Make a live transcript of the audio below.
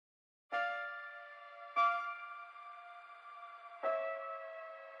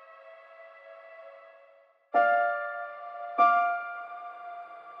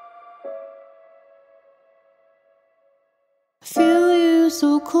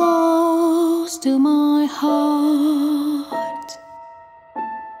so close to my heart.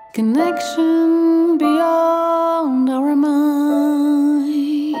 Connection beyond our minds.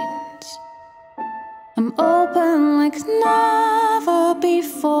 I'm open like never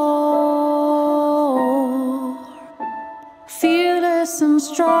before. Fearless and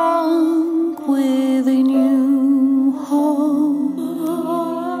strong within you.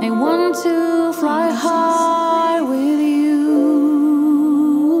 I want to fly high with you.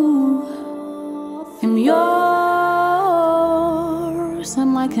 I'm yours.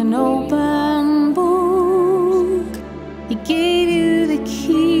 I'm like an open book. I gave you the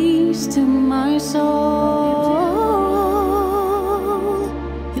keys to my soul.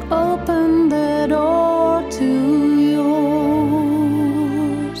 You opened the door to yours.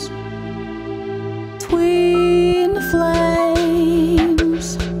 Twin flames,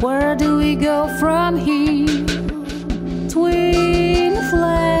 where do we go from here? Twin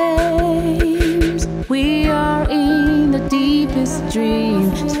flames, we are in the deepest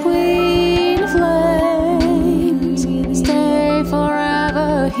dream. Twin flames, stay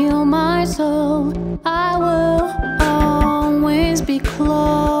forever, heal my soul. I will always be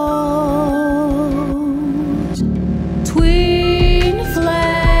close.